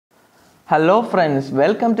Hello friends,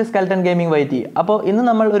 welcome to Skeleton Gaming YT. അപ്പോൾ ഇന്ന്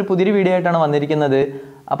നമ്മൾ ഒരു പുതിയ വീഡിയോ ആയിട്ടാണ് വന്നിരിക്കുന്നത്.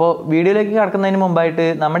 അപ്പോൾ വീഡിയോയിലേക്ക് കടക്കുന്നതിന് മുമ്പായിട്ട്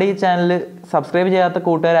നമ്മുടെ ഈ ചാനൽ സബ്സ്ക്രൈബ് ചെയ്യാത്ത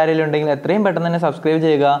കൂട്ടുകാർ ആരെങ്കിലും ഉണ്ടെങ്കിൽ എത്രയും പെട്ടെന്ന് തന്നെ സബ്സ്ക്രൈബ്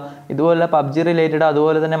ചെയ്യുക. ഇതുപോലെ PUBG റിലേറ്റഡ്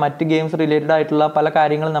അതുപോലെ തന്നെ മറ്റ് ഗെയിംസ് റിലേറ്റഡ് ആയിട്ടുള്ള പല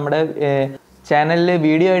കാര്യങ്ങളും നമ്മുടെ ചാനലിൽ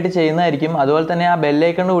വീഡിയോ ആയിട്ട് ചെയ്യുന്നതായിരിക്കും. അതുപോലെ തന്നെ ആ ബെൽ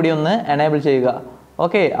ഐക്കൺ കൂടി ഒന്ന് എനേബിൾ ചെയ്യുക.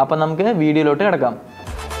 ഓക്കെ, അപ്പോൾ നമുക്ക് വീഡിയോയിലോട്ട് കിടക്കാം.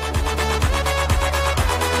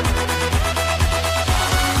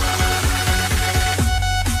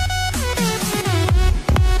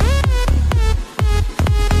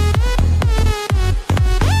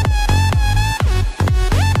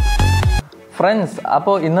 ഫ്രണ്ട്സ്,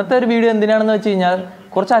 അപ്പോൾ ഇന്നത്തെ ഒരു വീഡിയോ എന്തിനാണെന്ന് വെച്ച് കഴിഞ്ഞാൽ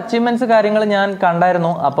കുറച്ച് അച്ചീവ്മെൻറ്റ്സ് കാര്യങ്ങൾ ഞാൻ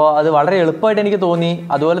കണ്ടായിരുന്നു. അപ്പോൾ അത് വളരെ എളുപ്പമായിട്ട് എനിക്ക് തോന്നി.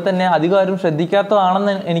 അതുപോലെ തന്നെ അധികം ആരും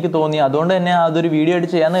ശ്രദ്ധിക്കാത്തതാണെന്ന് എനിക്ക് തോന്നി. അതുകൊണ്ട് തന്നെ അതൊരു വീഡിയോ ആയിട്ട്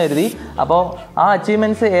ചെയ്യാമെന്ന് കരുതി. അപ്പോൾ ആ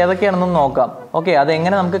അച്ചീവ്മെൻറ്റ്സ് ഏതൊക്കെയാണെന്നും നോക്കാം. ഓക്കെ,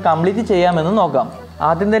 അതെങ്ങനെ നമുക്ക് കംപ്ലീറ്റ് ചെയ്യാമെന്നും നോക്കാം.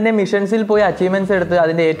 ആദ്യം തന്നെ മിഷൻസിൽ പോയി അച്ചീവ്മെൻറ്റ്സ് എടുത്ത്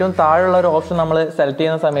അതിൻ്റെ ഏറ്റവും താഴെയുള്ള ഒരു ഓപ്ഷൻ നമ്മൾ സെലക്ട്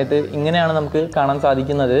ചെയ്യുന്ന സമയത്ത് ഇങ്ങനെയാണ് നമുക്ക് കാണാൻ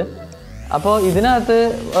സാധിക്കുന്നത്. അപ്പോൾ ഇതിനകത്ത്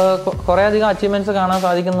കുറേയധികം അച്ചീവ്മെൻറ്റ്സ് കാണാൻ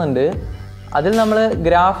സാധിക്കുന്നുണ്ട്. അതിൽ നമ്മൾ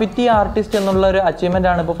ഗ്രാഫിറ്റി ആർട്ടിസ്റ്റ് എന്നുള്ള ഒരു അച്ചീവ്മെൻ്റ്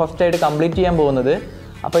ആണ് ഇപ്പോൾ ഫസ്റ്റ് ആയിട്ട് കംപ്ലീറ്റ് ചെയ്യാൻ പോകുന്നത്.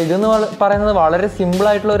 അപ്പോൾ ഇതെന്ന് പറയുന്നത് വളരെ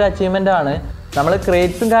സിമ്പിളായിട്ടുള്ള ഒരു അച്ചീവ്മെൻ്റ് ആണ്. നമ്മൾ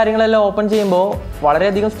ക്രേറ്റ്സും കാര്യങ്ങളെല്ലാം ഓപ്പൺ ചെയ്യുമ്പോൾ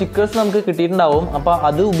വളരെയധികം സ്റ്റിക്കേഴ്സ് നമുക്ക് കിട്ടിയിട്ടുണ്ടാവും. അപ്പോൾ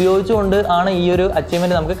അത് ഉപയോഗിച്ചുകൊണ്ട് ആണ് ഈ ഒരു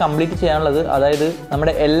അച്ചീവ്മെൻറ്റ് നമുക്ക് കംപ്ലീറ്റ് ചെയ്യാനുള്ളത്. അതായത്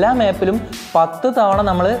നമ്മുടെ എല്ലാ മാപ്പിലും 10 തവണ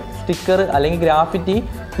നമ്മൾ സ്റ്റിക്കർ അല്ലെങ്കിൽ ഗ്രാഫിറ്റി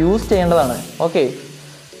യൂസ് ചെയ്യേണ്ടതാണ്. ഓക്കെ,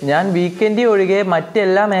 ഞാൻ വീക്കെൻഡ് ഒഴികെ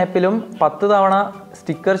മറ്റെല്ലാ മാപ്പിലും 10 തവണ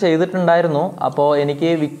സ്റ്റിക്കർ ചെയ്തിട്ടുണ്ടായിരുന്നു. അപ്പോൾ എനിക്ക്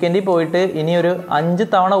വീക്കെൻഡിൽ പോയിട്ട് ഇനിയൊരു 5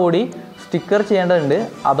 തവണ കൂടി സ്റ്റിക്കർ ചെയ്യേണ്ടതുണ്ട്.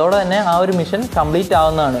 അതോടെ തന്നെ ആ ഒരു മിഷൻ കംപ്ലീറ്റ്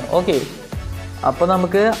ആവുന്നതാണ്. ഓക്കെ, അപ്പോൾ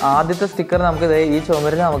നമുക്ക് ആദ്യത്തെ സ്റ്റിക്കർ നമുക്ക് ഈ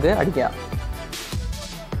ചുമരിൽ നമുക്ക് അടിക്കാം.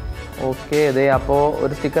 ഓക്കെ, അപ്പോൾ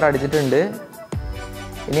ഒരു സ്റ്റിക്കർ അടിച്ചിട്ടുണ്ട്.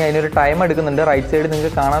 ഇനി അതിനൊരു ടൈം എടുക്കുന്നുണ്ട്. റൈറ്റ് സൈഡിൽ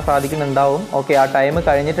നിങ്ങൾക്ക് കാണാൻ സാധിക്കുന്നുണ്ടാവും. ഓക്കെ, ആ ടൈം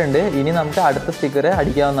കഴിഞ്ഞിട്ടുണ്ട്. ഇനി നമുക്ക് അടുത്ത സ്റ്റിക്കർ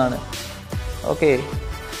അടിക്കാവുന്നതാണ്. ഓക്കെ,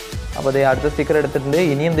 അപ്പോൾ അടുത്ത സ്റ്റിക്കർ എടുത്തിട്ടുണ്ട്.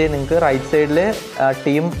 ഇനിയും നിങ്ങൾക്ക് റൈറ്റ് സൈഡിൽ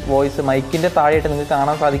ടീം വോയിസ് മൈക്കിൻ്റെ താഴെയായിട്ട് നിങ്ങൾക്ക്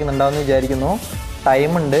കാണാൻ സാധിക്കുന്നുണ്ടാവുമെന്ന് വിചാരിക്കുന്നു.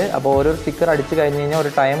 ടൈമുണ്ട്. അപ്പോൾ ഓരോ സ്റ്റിക്കർ അടിച്ച് കഴിഞ്ഞ് കഴിഞ്ഞാൽ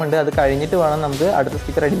ഒരു ടൈമുണ്ട്. അത് കഴിഞ്ഞിട്ട് വേണം നമുക്ക് അടുത്ത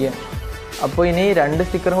സ്റ്റിക്കർ അടിക്കാൻ. അപ്പോൾ ഇനി 2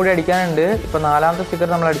 സ്റ്റിക്കറും കൂടി അടിക്കാനുണ്ട്. ഇപ്പോൾ 4ാമത്തെ സ്റ്റിക്കർ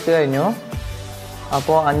നമ്മൾ അടിച്ചു കഴിഞ്ഞു.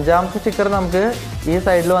 അപ്പോൾ 5ാമത്തെ സ്റ്റിക്കർ നമുക്ക് ഈ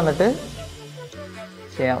സൈഡിൽ വന്നിട്ട്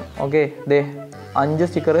ചെയ്യാം. ഓക്കെ, 5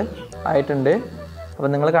 സ്റ്റിക്കർ ആയിട്ടുണ്ട്.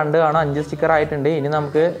 അപ്പോൾ നിങ്ങൾ കണ്ടു കാണാം, 5 സ്റ്റിക്കർ ആയിട്ടുണ്ട്. ഇനി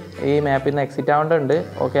നമുക്ക് ഈ മാപ്പിൽ നിന്ന് എക്സിറ്റ് ആവേണ്ടതുണ്ട്.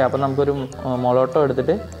 ഓക്കെ, അപ്പോൾ നമുക്കൊരു മൊളോട്ടോ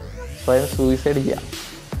എടുത്തിട്ട് സ്വയം സൂയിസൈഡ് ചെയ്യാം.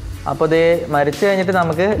 അപ്പോൾ മരിച്ചു കഴിഞ്ഞിട്ട്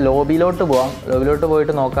നമുക്ക് ലോബിയിലോട്ട് പോകാം. ലോബിയിലോട്ട്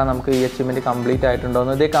പോയിട്ട് നോക്കാം നമുക്ക് ഈ അച്ചീവ്മെൻറ്റ് കംപ്ലീറ്റ് ആയിട്ടുണ്ടോ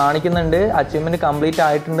എന്ന്. കാണിക്കുന്നുണ്ട്, അച്ചീവ്മെൻറ്റ് കംപ്ലീറ്റ്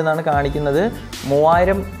ആയിട്ടുണ്ടെന്നാണ് കാണിക്കുന്നത്.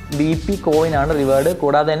 3000 BP കോയിനാണ് റിവാർഡ്.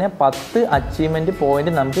 കൂടാതെ തന്നെ 10 അച്ചീവ്മെൻറ്റ്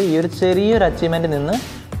പോയിൻറ്റ് നമുക്ക് ഈ ഒരു ചെറിയൊരു അച്ചീവ്മെൻറ്റിൽ നിന്ന്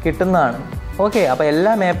കിട്ടുന്നതാണ്. ഓക്കെ, അപ്പോൾ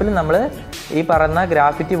എല്ലാ മാപ്പിലും നമ്മൾ ഈ പറയുന്ന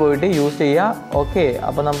ഗ്രാഫിറ്റി പോയിട്ട് യൂസ് ചെയ്യുക. ഓക്കെ,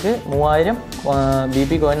 അപ്പോൾ നമുക്ക് 3000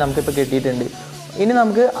 BP കോയിൻ നമുക്കിപ്പോൾ കിട്ടിയിട്ടുണ്ട്. ഇനി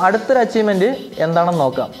നമുക്ക് അടുത്തൊരു അച്ചീവ്മെൻറ്റ് എന്താണെന്ന്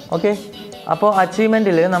നോക്കാം. ഓക്കെ, അപ്പോൾ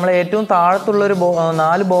അച്ചീവ്മെൻറ്റിൽ നമ്മൾ ഏറ്റവും താഴത്തുള്ളൊരു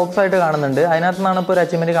 4 ബോക്സ് ആയിട്ട് കാണുന്നുണ്ട്. അതിനകത്ത് നിന്നാണ് ഇപ്പോൾ ഒരു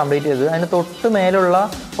അച്ചീവ്മെൻറ്റ് കംപ്ലീറ്റ് ചെയ്തത്. അതിന് തൊട്ട് മേലുള്ള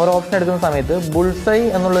ഒരു ഓപ്ഷൻ എടുക്കുന്ന സമയത്ത് ബുൾസൈ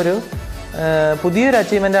എന്നുള്ളൊരു പുതിയൊരു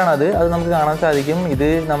അച്ചീവ്മെൻറ്റാണത്. അത് നമുക്ക് കാണാൻ സാധിക്കും. ഇത്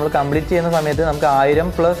നമ്മൾ കംപ്ലീറ്റ് ചെയ്യുന്ന സമയത്ത് നമുക്ക്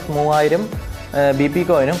 1000 + 3000 BP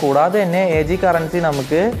കോയിനും കൂടാതെ തന്നെ AG കറൻസി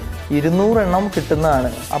നമുക്ക് 200 എണ്ണം കിട്ടുന്നതാണ്.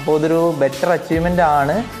 അപ്പോൾ ഇതൊരു ബെറ്റർ അച്ചീവ്മെൻ്റ്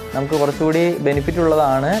ആണ്. നമുക്ക് കുറച്ചുകൂടി ബെനിഫിറ്റ്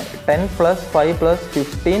ഉള്ളതാണ്. 10 + 5 +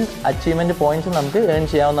 15 അച്ചീവ്മെൻറ്റ് പോയിൻറ്റ്സ് നമുക്ക് ഏൺ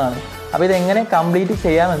ചെയ്യാവുന്നതാണ്. അപ്പോൾ ഇതെങ്ങനെ കംപ്ലീറ്റ്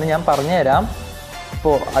ചെയ്യാമെന്ന് ഞാൻ പറഞ്ഞുതരാം.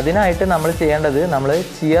 അപ്പോൾ അതിനായിട്ട് നമ്മൾ ചെയ്യേണ്ടത്, നമ്മൾ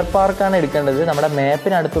ചിയർ പാർക്കാണ് എടുക്കേണ്ടത്. നമ്മുടെ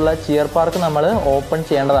മാപ്പിനടുത്തുള്ള ചിയർ പാർക്ക് നമ്മൾ ഓപ്പൺ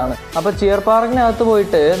ചെയ്യേണ്ടതാണ്. അപ്പോൾ ചിയർ പാർക്കിനകത്ത്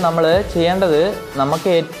പോയിട്ട് നമ്മൾ ചെയ്യേണ്ടത്, നമുക്ക്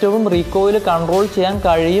ഏറ്റവും റീകോയിൽ കൺട്രോൾ ചെയ്യാൻ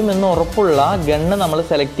കഴിയുമെന്ന് ഉറപ്പുള്ള ഗണ്ണ് നമ്മൾ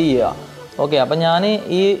സെലക്ട് ചെയ്യുക. ഓക്കെ, അപ്പോൾ ഞാൻ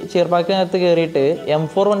ഈ ചിയർ പാർക്കിനകത്ത് കയറിയിട്ട്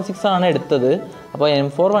M416 ആണ് എടുത്തത്. അപ്പോൾ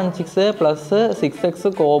M416 + 6x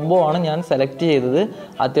കോംബോ ആണ് ഞാൻ സെലക്ട് ചെയ്തത്.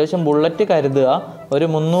 അത്യാവശ്യം ബുള്ളറ്റ് കരുതുക. ഒരു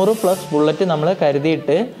 300+ ബുള്ളറ്റ് നമ്മൾ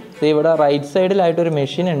കരുതിയിട്ട് ഇവിടെ റൈറ്റ് സൈഡിലായിട്ടൊരു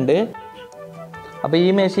മെഷീൻ ഉണ്ട്. അപ്പോൾ ഈ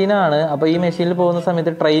മെഷീനാണ്. അപ്പോൾ ഈ മെഷീനിൽ പോകുന്ന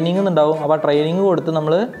സമയത്ത് ട്രെയിനിങ് ഉണ്ടാവും. അപ്പോൾ ട്രെയിനിങ് കൊടുത്ത്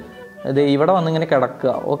നമ്മൾ ഇവിടെ വന്നിങ്ങനെ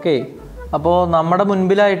കിടക്കുക. ഓക്കെ, അപ്പോൾ നമ്മുടെ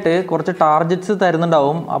മുൻപിലായിട്ട് കുറച്ച് ടാർഗറ്റ്സ്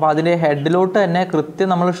തരുന്നുണ്ടാവും. അപ്പോൾ അതിൻ്റെ ഹെഡിലോട്ട് തന്നെ കൃത്യം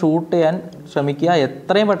നമ്മൾ ഷൂട്ട് ചെയ്യാൻ ശ്രമിക്കുക.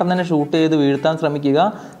 എത്രയും പെട്ടെന്ന് തന്നെ ഷൂട്ട് ചെയ്ത് വീഴ്ത്താൻ ശ്രമിക്കുക.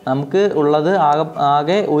 നമുക്ക് ഉള്ളത്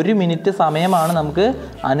ആകെ 1 മിനിറ്റ് സമയമാണ് നമുക്ക്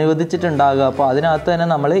അനുവദിച്ചിട്ടുണ്ടാകുക. അപ്പോൾ അതിനകത്ത് തന്നെ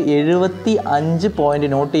നമ്മൾ 75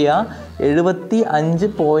 പോയിൻ്റ് നോട്ട് ചെയ്യുക. 75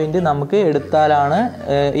 പോയിൻ്റ് നമുക്ക് എടുത്താലാണ്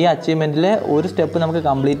ഈ അച്ചീവ്മെൻറ്റിലെ ഒരു സ്റ്റെപ്പ് നമുക്ക്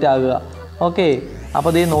കംപ്ലീറ്റ് ആകുക. ഓക്കെ, അപ്പോൾ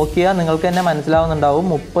ഇത് നോക്കിയാൽ നിങ്ങൾക്ക് തന്നെ മനസ്സിലാവുന്നുണ്ടാവും.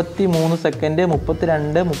 33 സെക്കൻഡ്,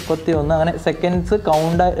 32, 31 അങ്ങനെ സെക്കൻഡ്സ്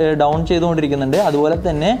കൗണ്ട് ഡൗൺ ചെയ്തുകൊണ്ടിരിക്കുന്നുണ്ട്. അതുപോലെ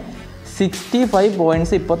തന്നെ 65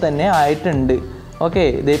 പോയിൻറ്റ്സ് ഇപ്പോൾ തന്നെ ആയിട്ടുണ്ട്. ഓക്കെ,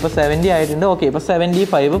 ഇതിപ്പോൾ 70 ആയിട്ടുണ്ട്. ഓക്കെ, ഇപ്പോൾ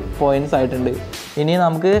 75 പോയിൻറ്റ്സ് ആയിട്ടുണ്ട്. ഇനിയും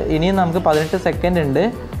നമുക്ക് 18 സെക്കൻഡ് ഉണ്ട്.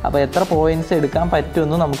 അപ്പോൾ എത്ര പോയിൻറ്റ്സ് എടുക്കാൻ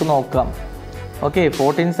പറ്റുമെന്ന് നമുക്ക് നോക്കാം. ഓക്കെ,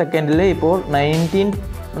 14 സെക്കൻഡിൽ ഇപ്പോൾ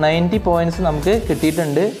 90 പോയിൻറ്റ്സ് നമുക്ക്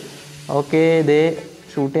കിട്ടിയിട്ടുണ്ട്. ഓക്കെ, ഇതേ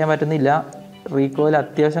ഷൂട്ട് ചെയ്യാൻ പറ്റുന്നില്ല. റീകോയിൽ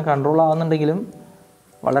അത്യാവശ്യം കൺട്രോൾ ആവുന്നുണ്ടെങ്കിലും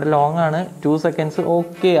വളരെ ലോങ് ആണ്. 2 സെക്കൻഡ്സ്.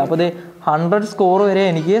 ഓക്കെ, അപ്പോൾ ഇത് 100 സ്കോർ വരെ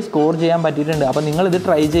എനിക്ക് സ്കോർ ചെയ്യാൻ പറ്റിയിട്ടുണ്ട്. അപ്പോൾ നിങ്ങളിത്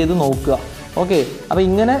ട്രൈ ചെയ്ത് നോക്കുക. ഓക്കെ, അപ്പോൾ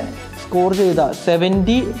ഇങ്ങനെ സ്കോർ ചെയ്ത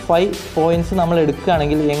 75 പോയിൻറ്റ്സ് നമ്മൾ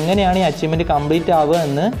എടുക്കുകയാണെങ്കിൽ എങ്ങനെയാണ് ഈ അച്ചീവ്മെൻറ്റ് കംപ്ലീറ്റ് ആവുക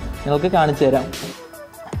എന്ന് നിങ്ങൾക്ക് കാണിച്ചു തരാം.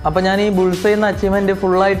 അപ്പോൾ ഞാൻ ഈ ബുൾസൈ എന്ന അച്ചീവ്മെൻറ്റ്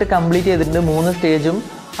ഫുള്ളായിട്ട് കംപ്ലീറ്റ് ചെയ്തിട്ടുണ്ട്, 3 സ്റ്റേജും.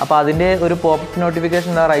 അപ്പോൾ അതിൻ്റെ ഒരു പോപ്പ്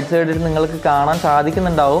നോട്ടിഫിക്കേഷൻ റൈറ്റ് സൈഡിൽ നിങ്ങൾക്ക് കാണാൻ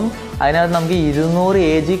സാധിക്കുന്നുണ്ടാവും. അതിനകത്ത് നമുക്ക് 200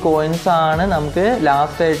 AG കോയിൻസ് ആണ് നമുക്ക്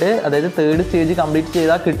ലാസ്റ്റായിട്ട്, അതായത് 3rd സ്റ്റേജ് കംപ്ലീറ്റ്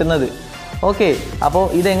ചെയ്താൽ കിട്ടുന്നത്. ഓക്കെ, അപ്പോൾ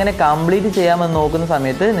ഇതെങ്ങനെ കംപ്ലീറ്റ് ചെയ്യാമെന്ന് നോക്കുന്ന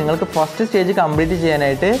സമയത്ത് നിങ്ങൾക്ക് ഫസ്റ്റ് സ്റ്റേജ് കംപ്ലീറ്റ്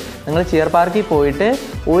ചെയ്യാനായിട്ട് നിങ്ങൾ ചിയർ പാർക്കിൽ പോയിട്ട്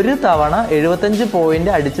ഒരു തവണ 75 പോയിൻ്റ്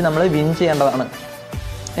അടിച്ച് നമ്മൾ വിൻ ചെയ്യേണ്ടതാണ്.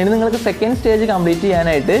 ഇനി നിങ്ങൾക്ക് സെക്കൻഡ് സ്റ്റേജ് കംപ്ലീറ്റ്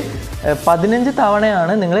ചെയ്യാനായിട്ട് 15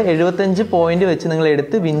 തവണയാണ് നിങ്ങൾ 75 പോയിൻ്റ് വെച്ച് നിങ്ങൾ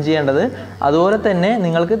എടുത്ത് വിൻ ചെയ്യേണ്ടത്. അതുപോലെ തന്നെ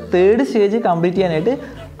നിങ്ങൾക്ക് 3rd സ്റ്റേജ് കംപ്ലീറ്റ് ചെയ്യാനായിട്ട്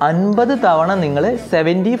 50 തവണ നിങ്ങൾ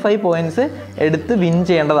 75 പോയിൻറ്റ്സ് എടുത്ത് വിൻ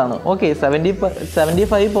ചെയ്യേണ്ടതാണ്. ഓക്കെ,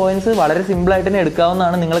 75 പോയിൻറ്റ്സ് വളരെ സിമ്പിളായിട്ട് തന്നെ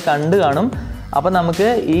എടുക്കാവുന്നതാണ്, നിങ്ങൾ കണ്ടു കാണും. അപ്പോൾ നമുക്ക്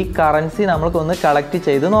ഈ കറൻസി നമ്മൾക്കൊന്ന് കളക്ട്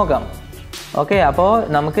ചെയ്ത് നോക്കാം. ഓക്കെ, അപ്പോൾ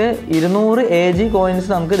നമുക്ക് 200 AG കോയിൻസ്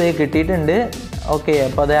നമുക്ക് ഇത് കിട്ടിയിട്ടുണ്ട്. ഓക്കെ,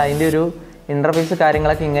 അപ്പോൾ അത് അതിൻ്റെ ഒരു ഇൻ്റർഫേസ്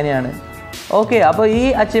കാര്യങ്ങളൊക്കെ ഇങ്ങനെയാണ്. ഓക്കെ, അപ്പോൾ ഈ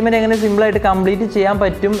അച്ചീവ്മെൻറ്റ് എങ്ങനെ സിമ്പിളായിട്ട് കംപ്ലീറ്റ് ചെയ്യാൻ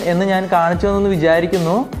പറ്റും എന്ന് ഞാൻ കാണിച്ചു എന്ന്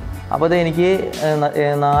വിചാരിക്കുന്നു. അപ്പോൾ അത് എനിക്ക്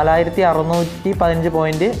 4615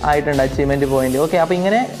 പോയിൻ്റ് ആയിട്ടുണ്ട് അച്ചീവ്മെൻറ്റ് പോയിൻ്റ്. ഓക്കെ, അപ്പോൾ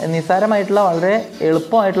ഇങ്ങനെ നിസ്സാരമായിട്ടുള്ള വളരെ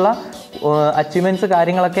എളുപ്പമായിട്ടുള്ള അച്ചീവ്മെൻറ്റ്സ്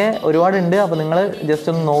കാര്യങ്ങളൊക്കെ ഒരുപാടുണ്ട്. അപ്പോൾ നിങ്ങൾ ജസ്റ്റ്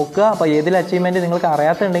ഒന്ന് നോക്കുക. അപ്പോൾ ഏതിൽ അച്ചീവ്മെൻറ്റ് നിങ്ങൾക്ക്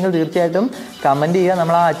അറിയാത്തുണ്ടെങ്കിൽ തീർച്ചയായിട്ടും കമൻറ്റ് ചെയ്യുക.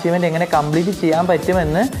 നമ്മൾ ആ അച്ചീവ്മെൻറ്റ് എങ്ങനെ കംപ്ലീറ്റ് ചെയ്യാൻ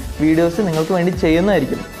പറ്റുമെന്ന് വീഡിയോസ് നിങ്ങൾക്ക് വേണ്ടി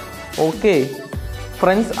ചെയ്യുന്നതായിരിക്കും. ഓക്കെ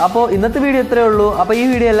ഫ്രണ്ട്സ്, അപ്പോൾ ഇന്നത്തെ വീഡിയോ ഇത്രയേ ഉള്ളൂ. അപ്പോൾ ഈ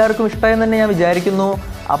വീഡിയോ എല്ലാവർക്കും ഇഷ്ടമായെന്ന് തന്നെ ഞാൻ വിചാരിക്കുന്നു.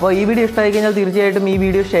 അപ്പോൾ ഈ വീഡിയോ ഇഷ്ടമായി കഴിഞ്ഞാൽ തീർച്ചയായിട്ടും ഈ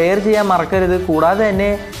വീഡിയോ ഷെയർ ചെയ്യാൻ മറക്കരുത്. കൂടാതെ തന്നെ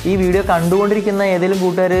ഈ വീഡിയോ കണ്ടുകൊണ്ടിരിക്കുന്ന ഏതെങ്കിലും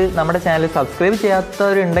കൂട്ടുകാർ നമ്മുടെ ചാനൽ സബ്സ്ക്രൈബ്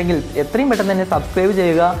ചെയ്യാത്തവരുണ്ടെങ്കിൽ എത്രയും പെട്ടെന്ന് തന്നെ സബ്സ്ക്രൈബ്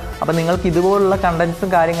ചെയ്യുക. അപ്പോൾ നിങ്ങൾക്ക് ഇതുപോലുള്ള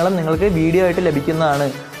കണ്ടൻറ്റ്സും കാര്യങ്ങളും നിങ്ങൾക്ക് വീഡിയോ ആയിട്ട് ലഭിക്കുന്നതാണ്.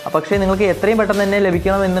 പക്ഷേ നിങ്ങൾക്ക് എത്രയും പെട്ടെന്ന് തന്നെ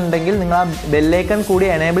ലഭിക്കണമെന്നുണ്ടെങ്കിൽ നിങ്ങൾ ആ ബെല്ലൈക്കൺ കൂടി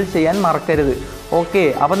എനേബിൾ ചെയ്യാൻ മറക്കരുത്. ഓക്കെ,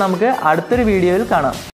 അപ്പോൾ നമുക്ക് അടുത്തൊരു വീഡിയോയിൽ കാണാം.